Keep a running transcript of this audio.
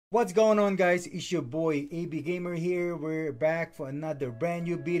What's going on, guys? It's your boy AB Gamer here. We're back for another brand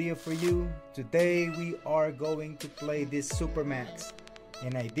new video for you. Today we are going to play this Supermax,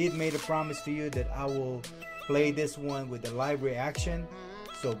 and I did make a promise to you that I will play this one with the live reaction,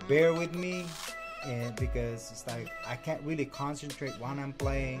 so bear with me. And because it's like I can't really concentrate while I'm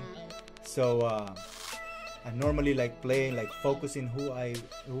playing, so I normally like playing, like focusing who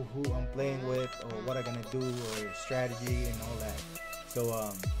I'm playing with, or what I'm gonna do, or strategy and all that.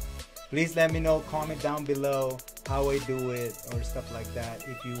 So please let me know, comment down below how I do it or stuff like that.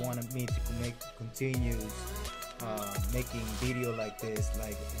 If you want me to continue making video like this,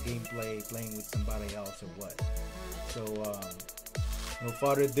 like gameplay, playing with somebody else or what. So no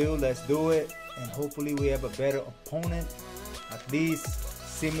further ado, let's do it, and hopefully we have a better opponent, at least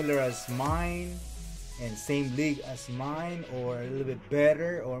similar as mine and same league as mine, or a little bit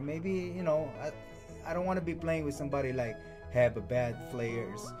better, or maybe, you know, I don't want to be playing with somebody like have a bad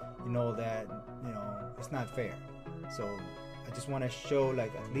players, you know, that, you know, it's not fair. So I just want to show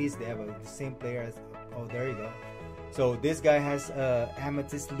like at least they have the same player as, oh, there you go. So this guy has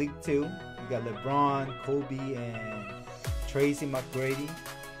Amethyst League 2. You got LeBron, Kobe, and Tracy McGrady,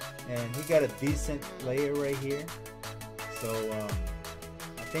 and he got a decent player right here. So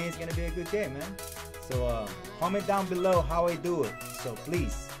I think it's gonna be a good game, man. So comment down below how I do it. So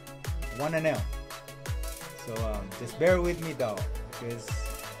please, wanna know. So just bear with me though, because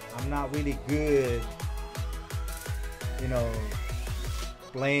I'm not really good, you know,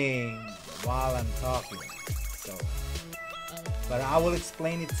 playing while I'm talking. So, but I will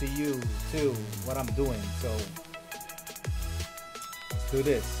explain it to you too, what I'm doing. So let's do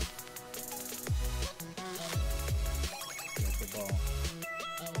this. Get the ball.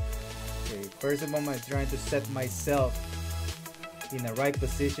 Okay, first of all, I'm trying to set myself in the right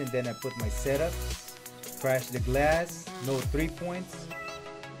position. Then I put my setups. Crash the glass, no 3 points.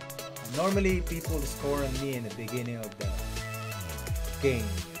 Normally people score on me in the beginning of the game.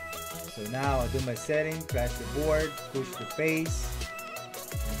 So now I do my setting, crash the board, push the pace,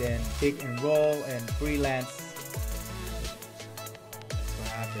 and then pick and roll and freelance. That's what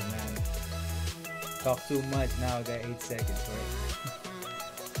happened, man. Talk too much, now I got 8 seconds, right?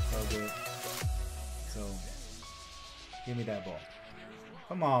 So good. So give me that ball.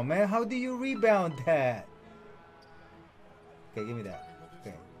 Come on, man, how do you rebound that? Okay, give me that.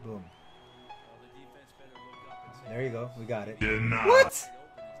 Okay, boom. There you go, we got it. What?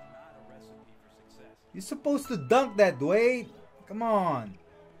 You're supposed to dunk that, Dwayne. Come on.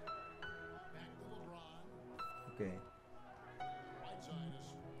 Okay.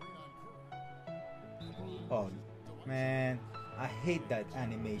 Oh, man, I hate that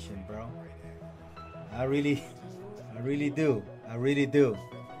animation, bro. I really do. I really do.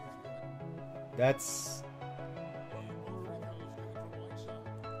 That's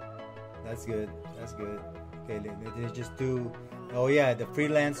good. That's good. Okay, let's just do. Oh yeah, the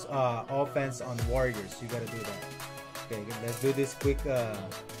freelance offense on Warriors. You gotta do that. Okay, let's do this quick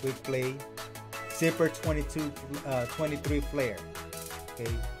play. Zipper 23 flare.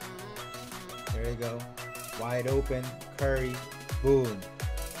 Okay, there you go. Wide open. Curry. Boom.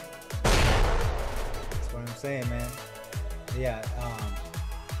 That's what I'm saying, man. Yeah.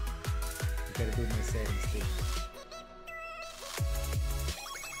 You gotta do my settings too.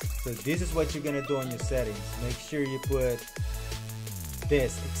 So this is what you're gonna do on your settings. Make sure you put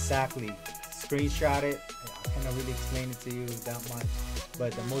this exactly. Screenshot it. I cannot really explain it to you that much,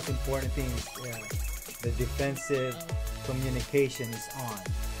 but the most important thing is the defensive communication is on.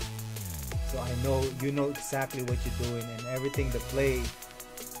 So I know you know exactly what you're doing, and everything the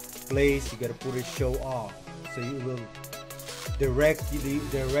plays you gotta put it show off, so you will direct you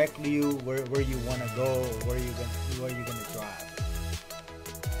where you want to go, or where you're gonna drive.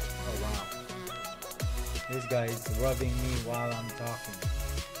 Oh wow, this guy is rubbing me while I'm talking.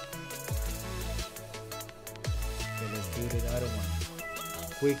 Okay, let's do the other one.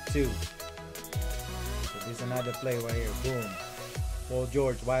 Quick 2. So there's another play right here. Boom. Paul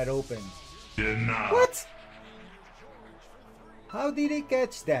George wide open. What? How did he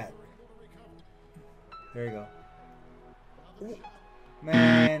catch that? There you go.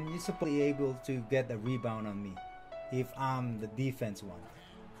 Man, you're supposed to be able to get the rebound on me if I'm the defense one.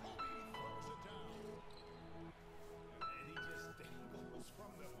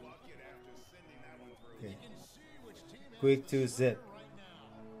 Okay. Quick 2 zip.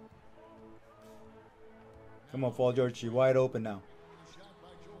 Come on, Paul George, you're wide open now.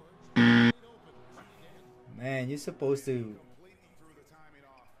 Man, you're supposed to.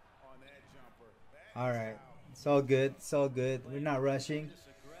 Alright. It's all good. It's all good. We're not rushing.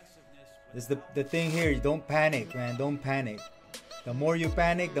 This the thing here. You don't panic, man. Don't panic. The more you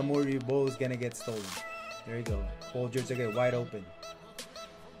panic, the more your ball is gonna get stolen. There you go. Paul George again, wide open.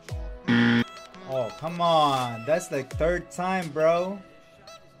 Oh, come on. That's like third time, bro.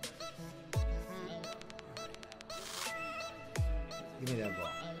 Give me that ball.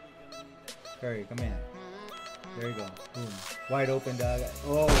 Curry, come in. There you go. Boom. Wide open, dog.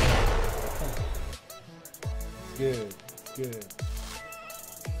 Oh. Good. Good.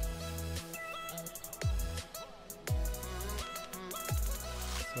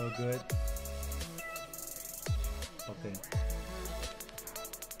 So good. Okay.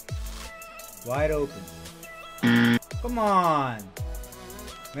 Wide open. Come on.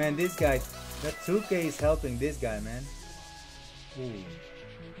 Man, this guy, that 2K is helping this guy, man. Ooh.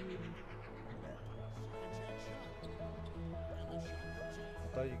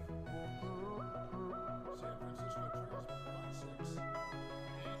 I thought you...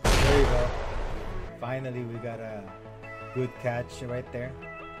 There you go. Finally, we got a good catch right there.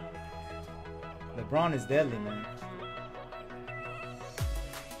 LeBron is deadly, man.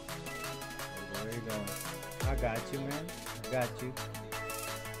 There you go. I got you, man. I got you.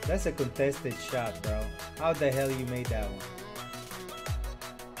 That's a contested shot, bro. How the hell you made that one?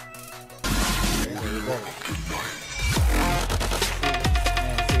 There you go.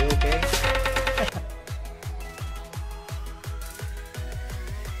 Man, is he okay?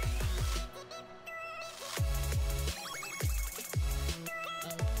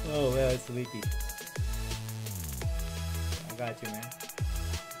 Oh, well, it's sleepy. I got you, man.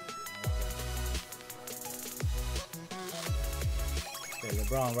 Okay,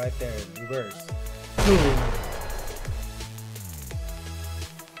 LeBron right there, reverse. Boom.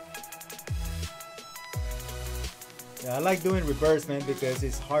 Yeah, I like doing reverse, man, because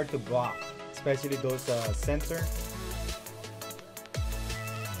it's hard to block, especially those center.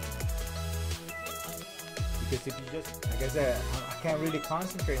 Because if you just, like I said, I can't really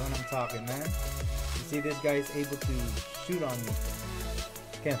concentrate when I'm talking, man. You see, this guy is able to shoot on me.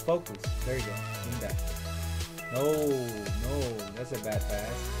 Can't focus. There you go. Give me that. No, that's a bad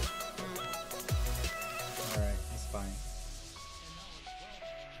pass. Alright, it's fine.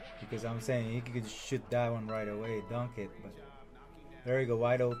 Because I'm saying you could shoot that one right away, dunk it, but there you go,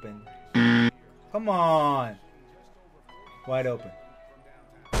 wide open. Come on! Wide open.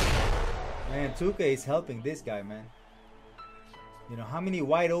 Man, 2K is helping this guy, man. You know, how many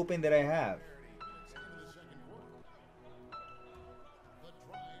wide open did I have?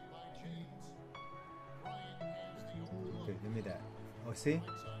 Okay, give me that. Oh, see?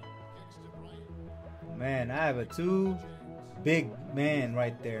 Man, I have a two big man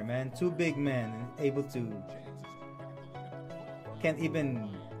right there, man. Two big men able to... Can't even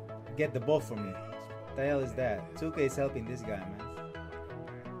get the ball from me. What the hell is that? 2K is helping this guy, man.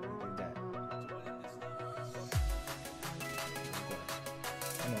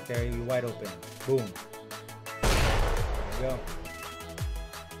 Carry you wide open. Boom. There you go.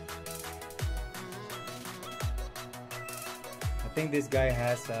 I think this guy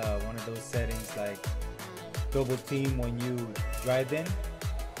has one of those settings like double team when you drive in.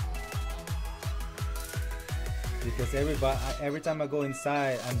 Because every time I go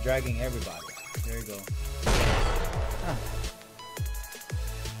inside, I'm dragging everybody. There you go. Ah.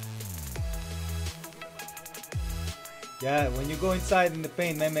 Yeah, when you go inside in the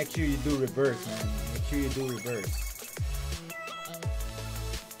paint, man, make sure you do reverse, man. Make sure you do reverse.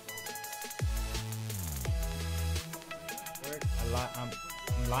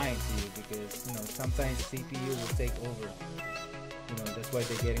 I'm lying to you because, you know, sometimes CPU will take over. You know, that's why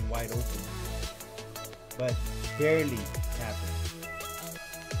they're getting wide open. But barely happened.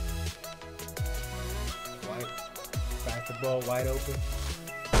 Pass the ball wide open.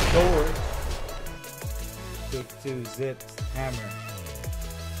 Forward. Quick 2 zip hammer.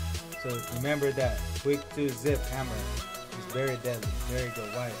 So remember that quick 2 zip hammer is very deadly. There you go,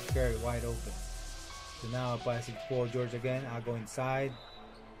 very wide open. So now I'll pass it to Paul George again. I'll go inside.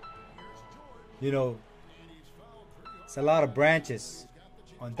 You know, it's a lot of branches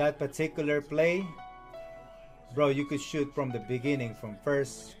on that particular play. Bro, you could shoot from the beginning, from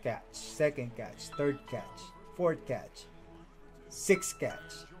first catch, second catch, third catch, fourth catch, sixth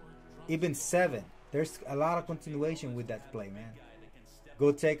catch, even 7. There's a lot of continuation with that play, man.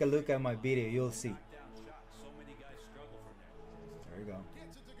 Go take a look at my video, you'll see. There you go.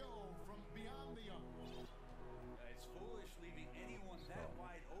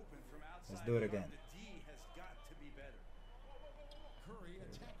 Let's do it again.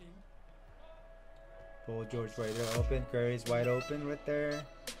 Paul George right there open. Curry's wide open right there.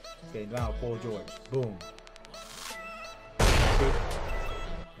 Okay, now Paul George. Boom. See?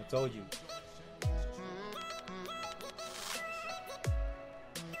 I told you.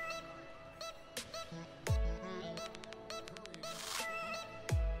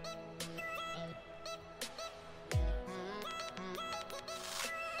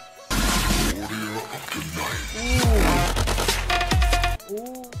 Ooh.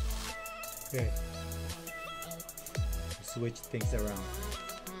 Ooh. Okay. Switch things around.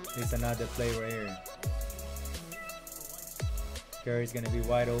 There's another play right here. Curry's gonna be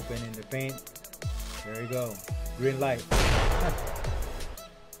wide open in the paint. There you go. Green light. I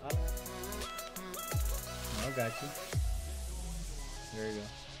got you. There you go.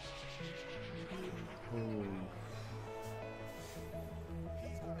 Ooh.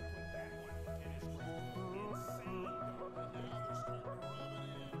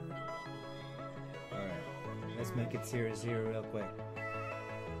 Alright. Let's make it 0-0 real quick.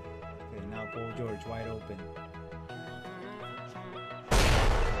 Okay, now Paul George wide open.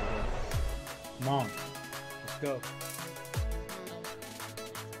 Come on. Let's go.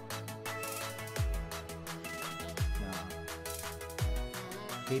 Now.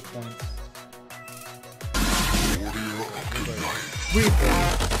 8 points. 3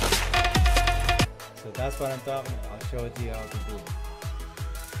 points. So that's what I'm talking about. I'll show it to you how to do it.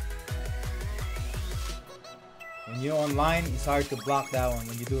 When you're online, it's hard to block that one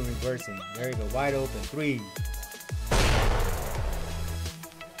when you're doing reversing. There you go. Wide open. 3.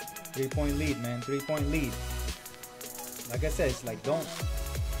 3-point lead, man. 3-point lead. Like I said, it's like don't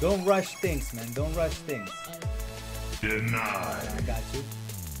rush things, man. Don't rush things. Denied. I got you.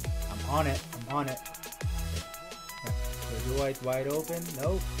 I'm on it. I'm on it. So Dwight wide open.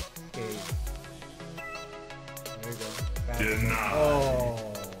 Nope. Okay. There you go. Denied. Oh.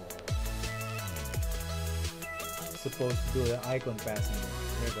 Supposed to do the icon passing.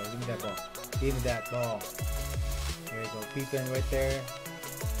 There you go. Give me that ball. Give me that ball. There you go. Peeping right there.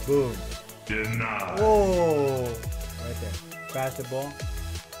 Boom. Denied. Whoa. Right there. Pass the ball.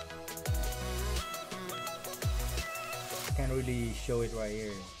 Can't really show it right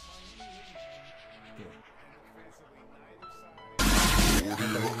here. You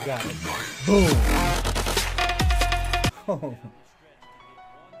got it. Boom. Oh.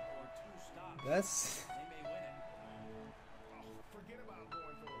 That's.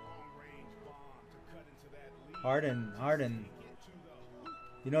 Harden.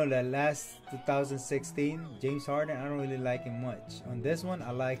 You know that last 2016, James Harden, I don't really like him much. On this one, I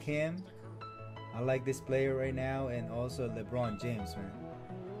like him. I like this player right now, and also LeBron James, man.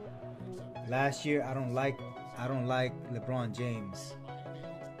 Last year, I don't like LeBron James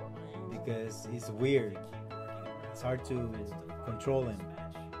because he's weird. It's hard to control him.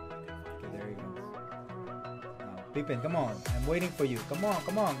 Okay, there you go. Now, Pippen, come on. I'm waiting for you. Come on.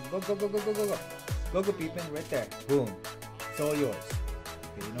 Go. Go, Pippen, right there. Boom. It's all yours.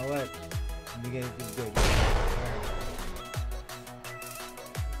 Okay, you know what? Let me get it good. Alright.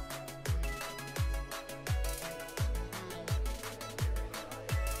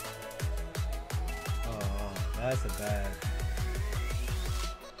 Oh, that's a bad.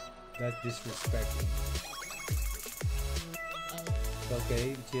 That's disrespectful. Okay,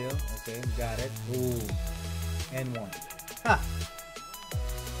 chill. Okay, we got it. Ooh. And 1. Ha!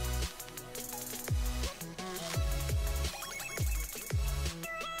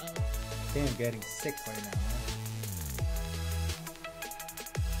 Okay, I'm getting sick right now, man.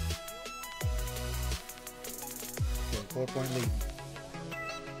 Okay, 4-point lead.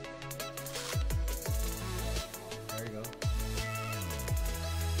 There you go.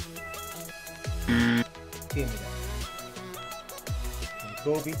 Give me that. And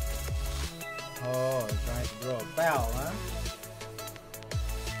Kobe. Oh, he's trying to draw a foul, huh?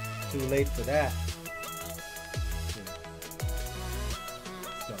 Too late for that.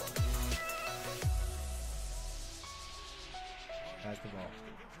 Pass the ball.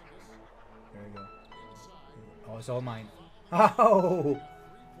 There you go. Oh, it's all mine. Oh!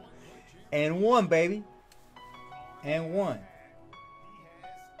 And 1, baby. And 1.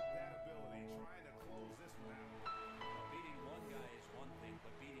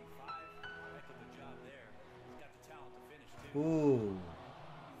 Ooh.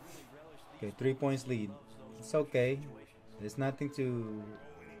 Okay, 3 points lead. It's okay. There's nothing to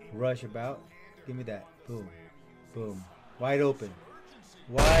rush about. Give me that. Boom. Boom. Wide open.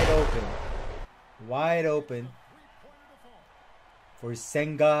 Wide open. Wide open. For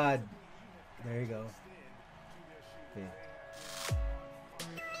Senggad. There you go. Okay.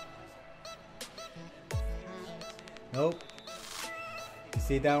 Nope. You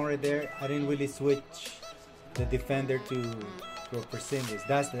see down right there? I didn't really switch the defender to a Porzingis.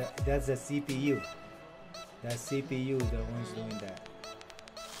 That's the CPU. That's CPU the one's doing that.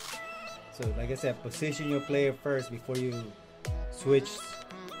 So like I said, position your player first before you switch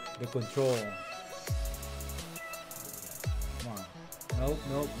the control. Come on.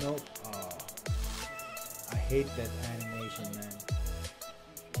 Nope. Oh. I hate that animation, man.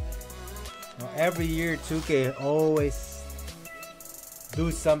 Now, every year 2K always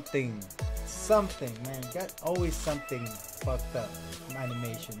do something, man. Got always something fucked up,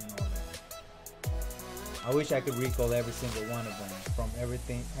 animation and all that. I wish I could recall every single one of them from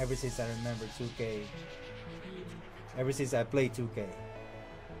everything, ever since I remember 2K, ever since I played 2K.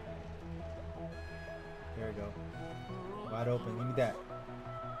 There we go. Wide open. Give me that.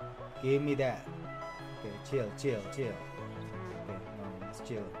 Give me that. Okay, chill. Okay, no, let's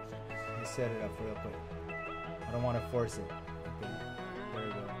chill. Let's set it up real quick. I don't want to force it. Okay, there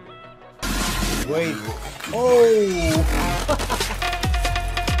we go. Wait. Oh!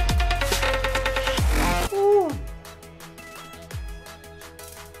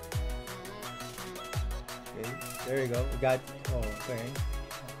 Okay, there you go. We got. Oh,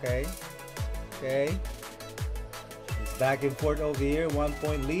 okay. It's back and forth over here. 1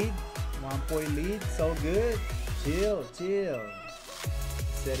 point lead. So good. Chill.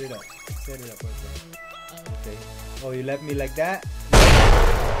 Set it up right there. Okay. Oh, you left me like that?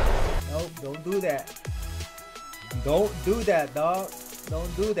 Nope, don't do that. Don't do that, dog.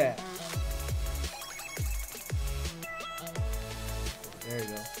 Don't do that. There you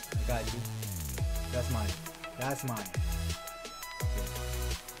go. I got you. That's mine. Okay.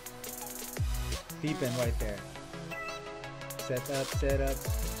 Peeping right there. Set up.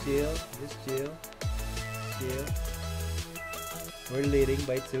 Chill. Just chill. We're leading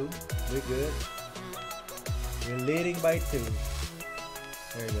by 2. We're good. We're leading by 2.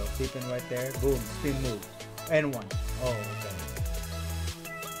 There you go. Peeping right there. Boom. Spin move. And 1. Oh, okay.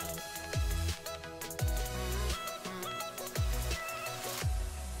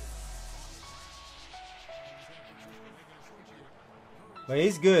 But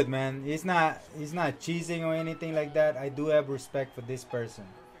he's good, man. He's not cheesing or anything like that. I do have respect for this person.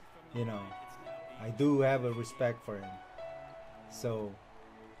 You know, I do have a respect for him. So,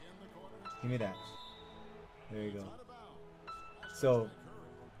 give me that. There you go. So,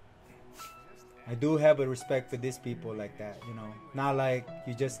 I do have a respect for these people like that, you know. Not like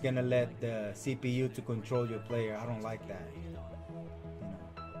you're just gonna let the CPU to control your player. I don't like that. You know.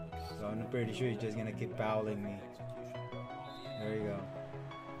 So I'm pretty sure you're just gonna keep fouling me. There you go.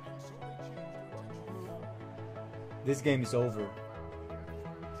 This game is over.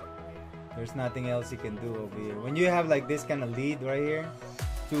 There's nothing else you can do over here. When you have like this kind of lead right here,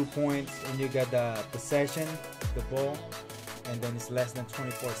 2 points, and you got the possession of the ball, and then it's less than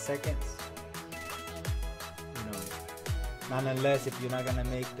 24 seconds. You know, not unless if you're not gonna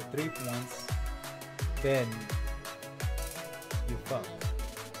make the 3 points, then you fuck.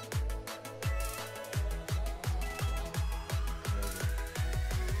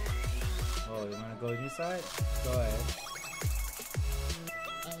 Oh, you wanna go inside? Go ahead.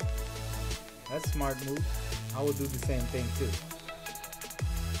 That's a smart move. I would do the same thing too.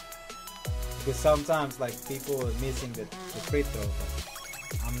 Because sometimes like people are missing the free throw, but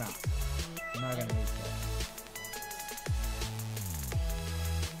I'm not gonna miss that.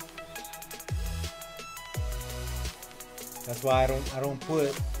 That's why I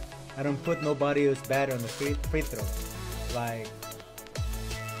don't put nobody who's bad on the free throw. Like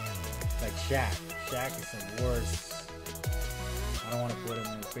Shaq. Shaq is the worst. I don't want to put him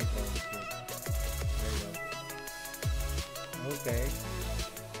in the free throw. There you go. Okay.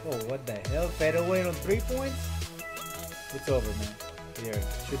 Oh, what the hell? Fade away on 3 points? It's over, man. Here,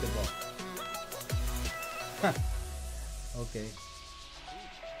 shoot the ball. Okay.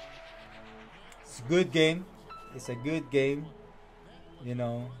 It's a good game. It's a good game. You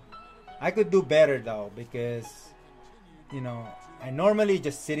know, I could do better though, because, you know, I normally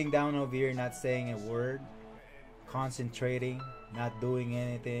just sitting down over here, not saying a word, concentrating, not doing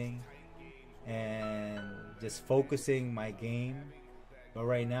anything, and just focusing my game. But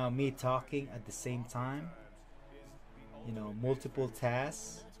right now, me talking at the same time, you know, multiple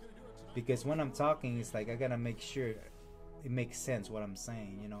tasks, because when I'm talking, it's like I gotta make sure it makes sense what I'm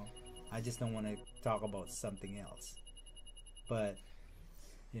saying, you know. I just don't want to talk about something else. But,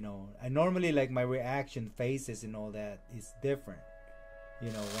 you know, I normally like my reaction faces and all that is different, you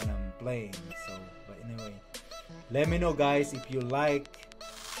know, when I'm playing. So, but anyway, let me know, guys, if you like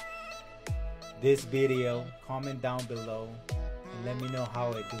this video. Comment down below and let me know how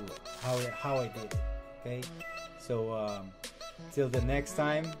I do it, how I did it. Okay, so till the next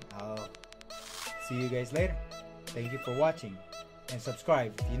time, I'll see you guys later. Thank you for watching, and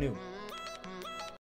subscribe if you're new.